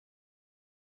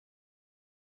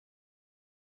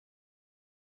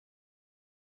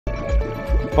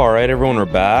Alright, everyone, we're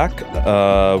back.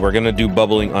 We're gonna do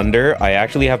bubbling under. I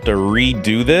actually have to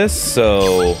redo this,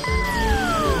 so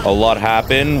a lot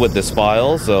happened with this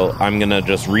file, so I'm gonna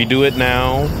just redo it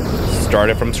now. Start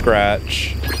it from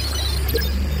scratch.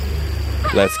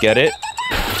 Let's get it.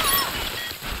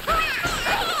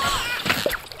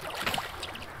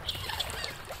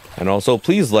 And also,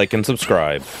 please like and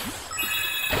subscribe.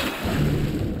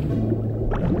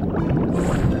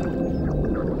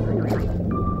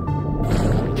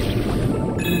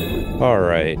 All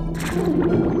right.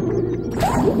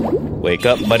 Wake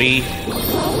up, buddy.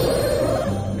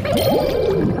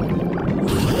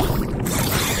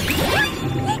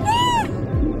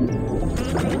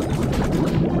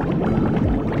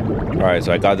 All right,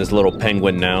 so I got this little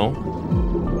penguin now.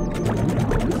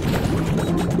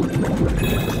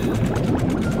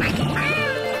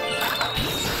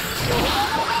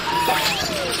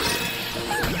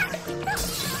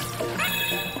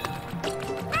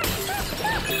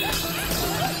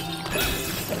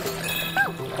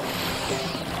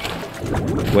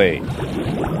 Wait.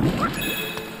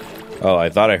 Oh, I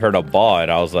thought I heard a bot.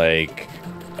 I was like,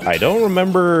 I don't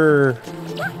remember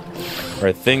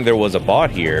or think there was a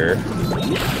bot here.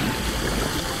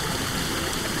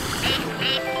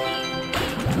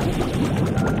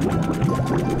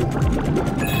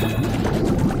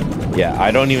 Yeah,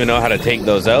 I don't even know how to take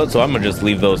those out, so I'm gonna just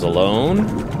leave those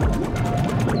alone.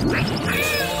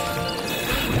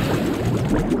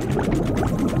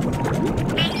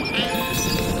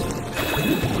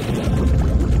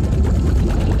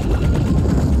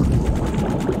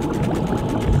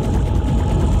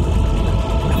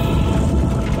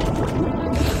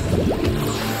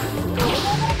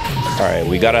 Alright,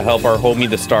 we gotta help our homie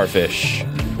the starfish.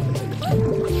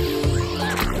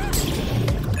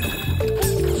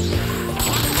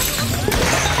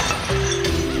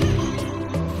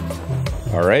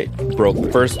 Alright, broke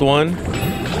the first one.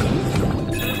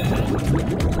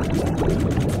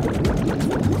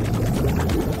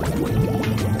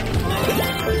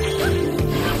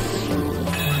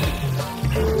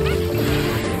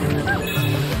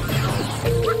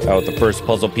 Out the first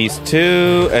puzzle piece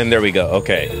too, and there we go.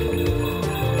 Okay.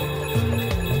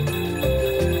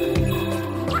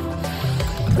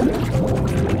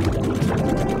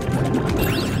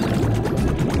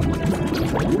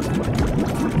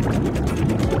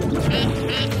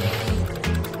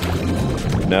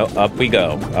 No, up we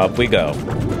go. Up we go.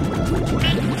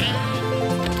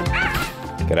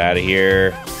 Get out of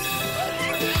here.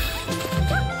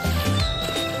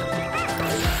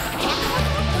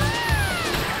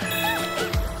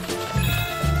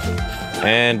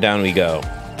 And down we go.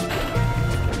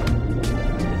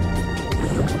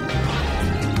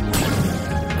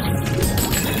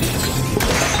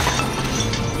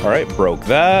 All right, broke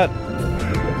that.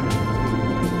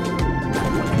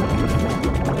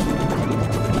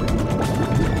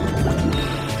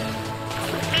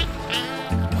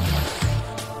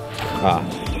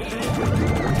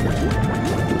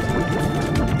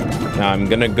 Now I'm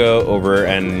gonna go over,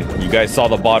 and you guys saw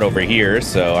the bot over here,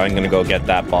 so I'm gonna go get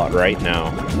that bot right now.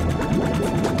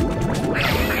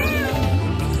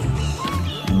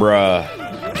 Bruh.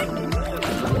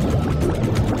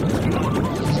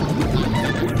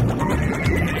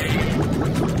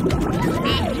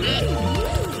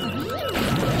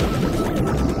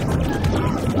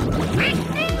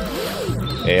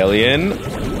 Alien.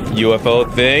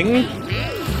 UFO thing.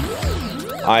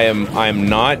 I am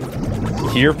not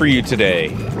here for you today.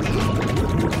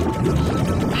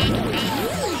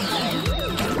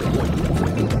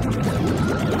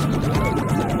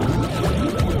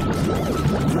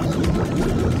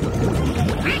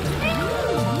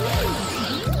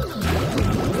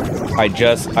 I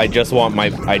just want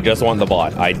the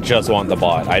bot. I just want the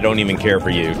bot. I don't even care for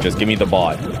you. Just give me the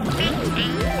bot.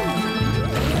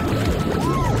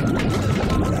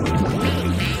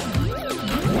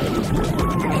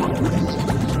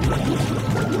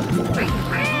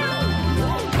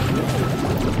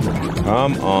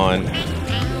 Come on.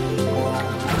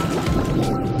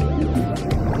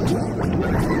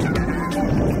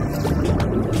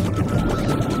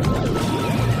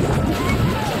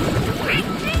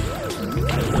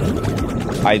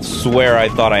 I swear I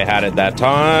thought I had it that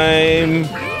time.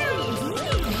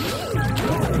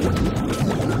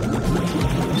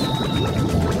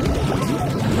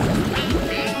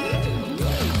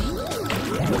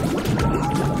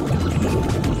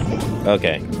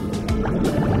 Okay.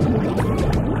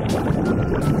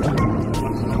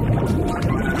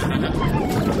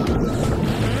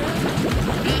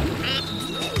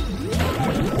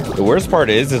 The worst part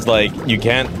is like, you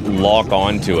can't lock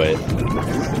onto it.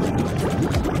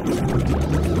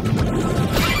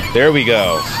 There we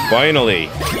go. Finally.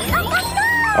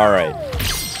 All right.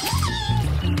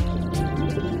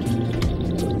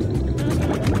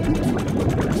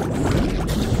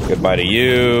 Goodbye to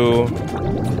you.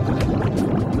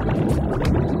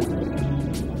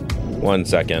 1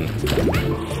 second.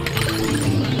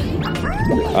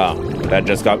 Oh, that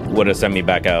just would have sent me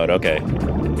back out. Okay.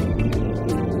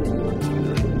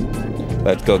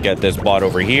 Let's go get this bot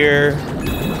over here.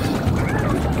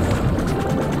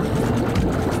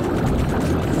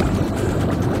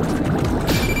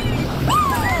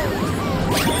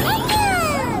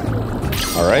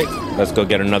 All right, let's go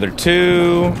get another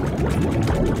 2.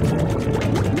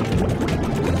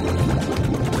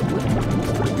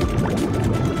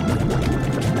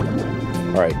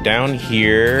 All right, down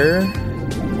here.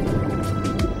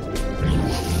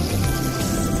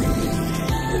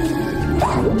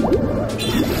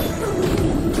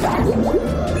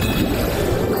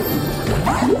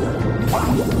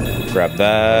 Grab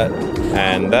that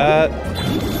and that.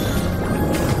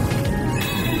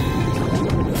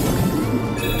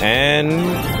 And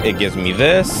it gives me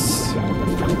this.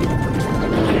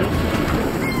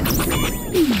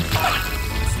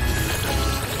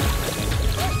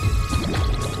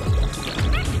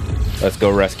 Let's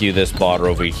go rescue this bot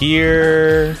over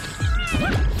here.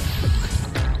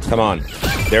 Come on.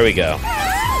 There we go.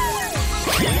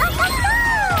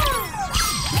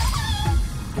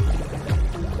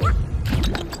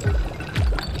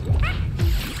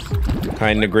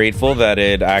 Kinda grateful that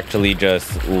it actually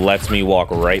just lets me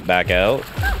walk right back out.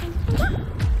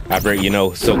 After, you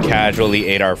know, so casually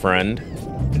ate our friend.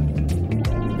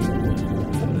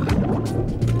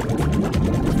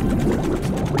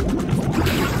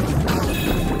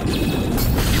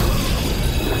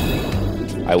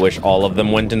 I wish all of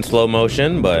them went in slow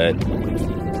motion, but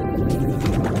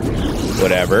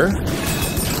whatever.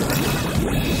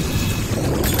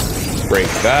 Break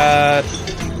that.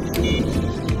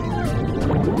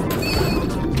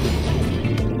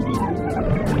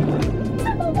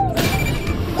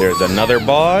 There's another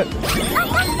bot.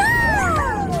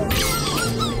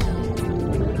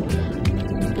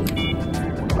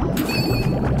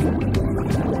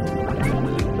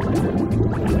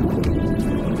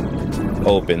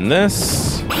 Open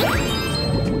this.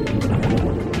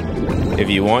 If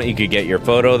you want, you could get your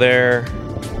photo there.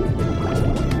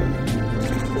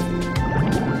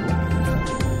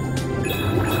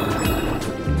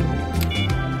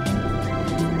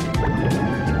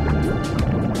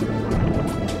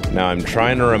 Now I'm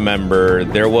trying to remember,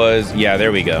 there was, yeah,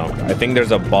 there we go. I think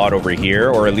there's a bot over here,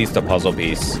 or at least a puzzle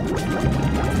piece.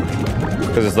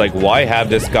 Because it's like, why have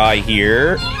this guy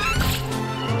here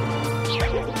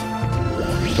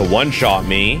to one-shot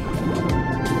me?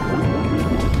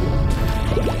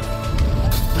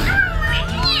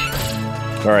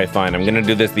 Alright, fine, I'm gonna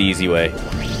do this the easy way.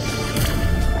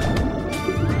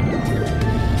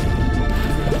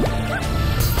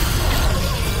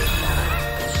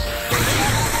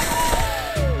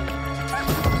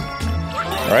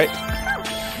 Alright,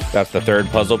 that's the third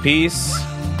puzzle piece.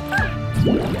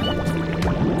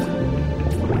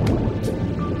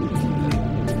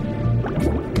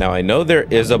 Now I know there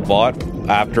is a bot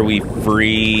after we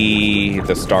free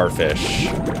the starfish.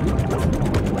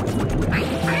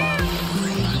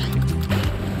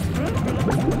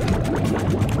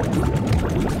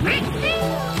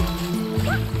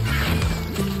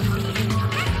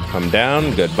 Come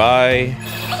down, goodbye.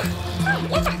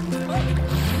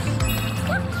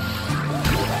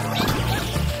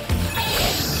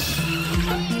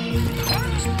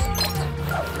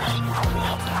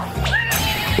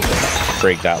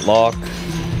 Break that lock.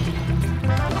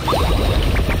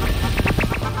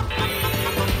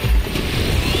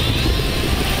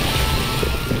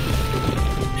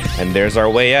 And there's our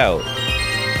way out.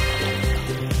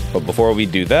 But before we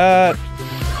do that,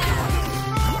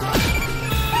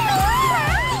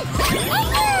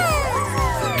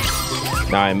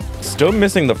 now I'm still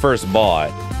missing the first bot.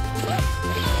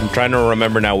 I'm trying to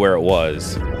remember now where it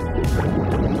was.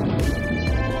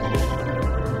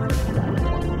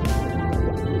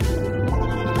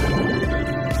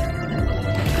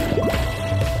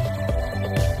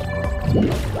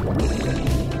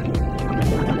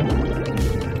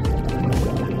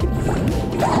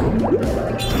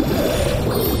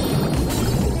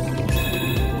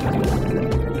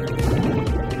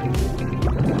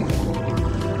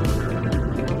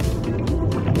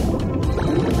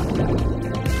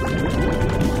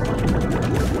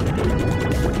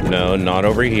 No, not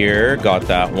over here. Got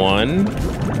that one.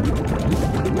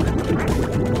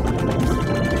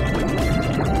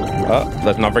 Oh,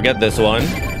 let's not forget this one.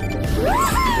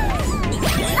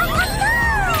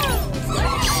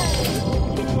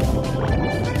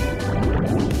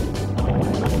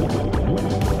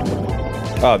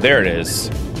 Oh, there it is.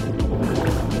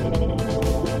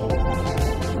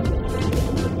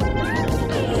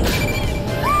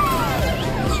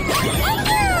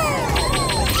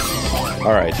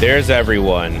 All right, there's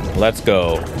everyone. Let's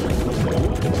go.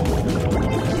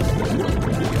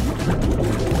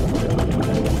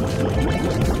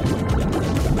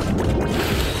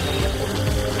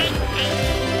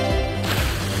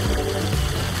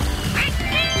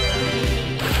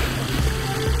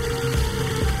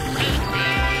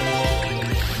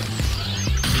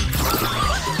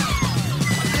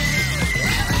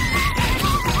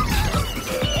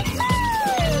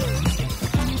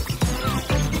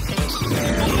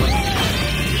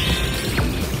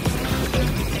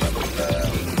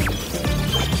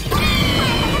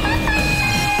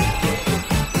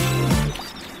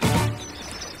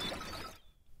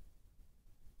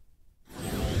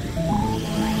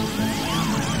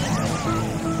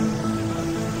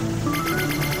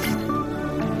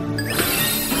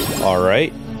 All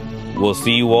right. We'll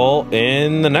see you all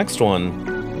in the next one.